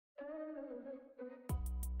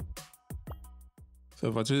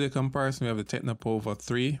So for today's comparison, we have the Tecno Pova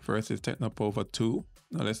 3 versus Tecno Pova 2.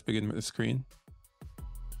 Now let's begin with the screen.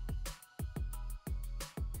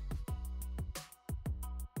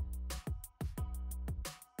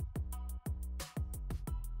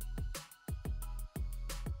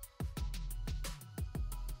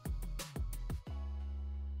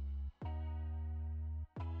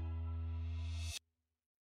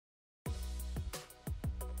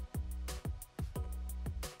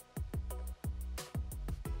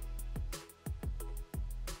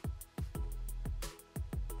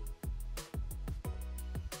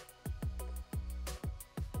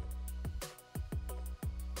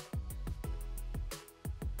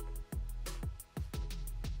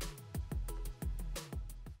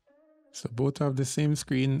 So both have the same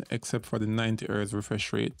screen except for the 90 Hz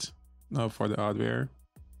refresh rate. Now for the hardware.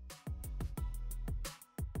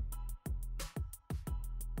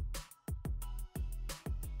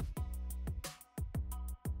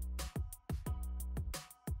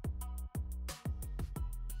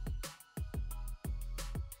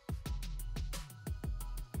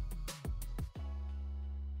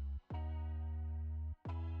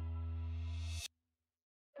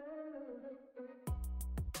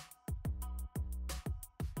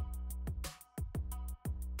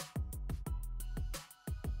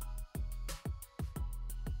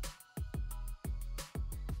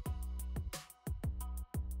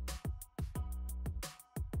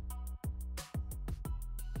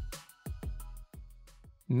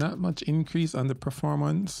 Not much increase on the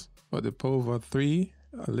performance, but the Pova 3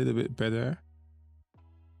 a little bit better.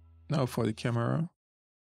 Now for the camera.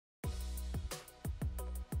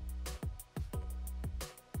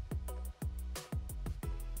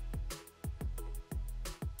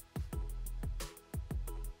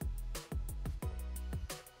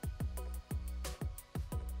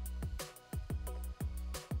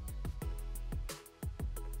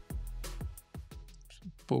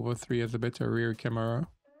 Pova 3 has a better rear camera.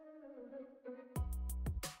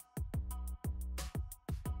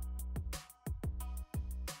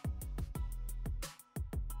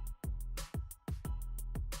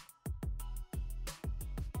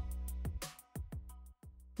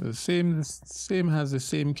 The same has the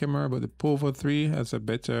same camera, but the Pova 3 has a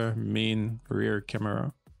better main rear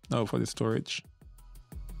camera. Now for the storage.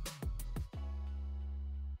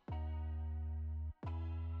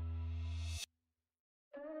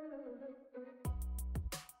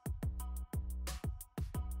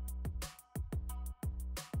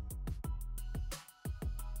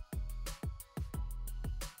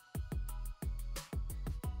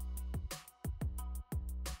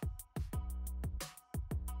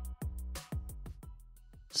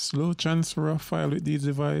 Slow transfer of file with these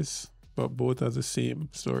devices, but both have the same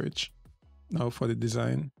storage. Now for the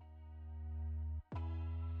design.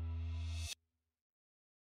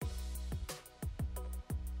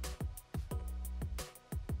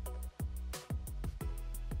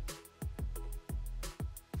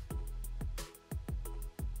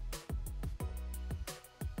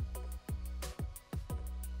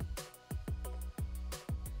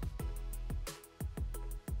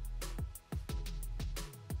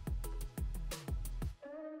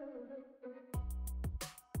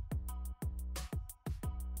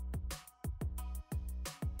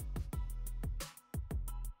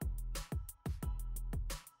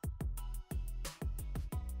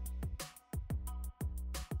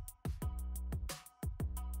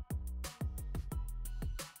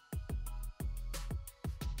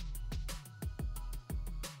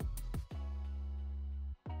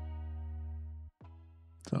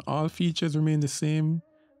 So all features remain the same,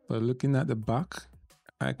 but looking at the back,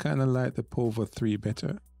 I kind of like the Pova 3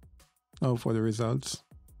 better. Now for the results.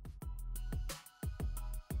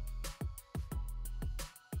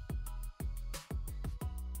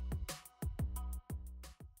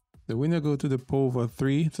 The winner go to the Pova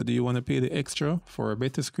 3. So do you want to pay the extra for a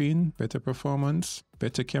better screen, better performance,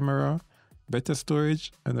 better camera, better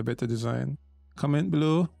storage, and a better design? Comment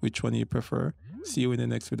below which one you prefer. See you in the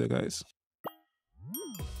next video, guys.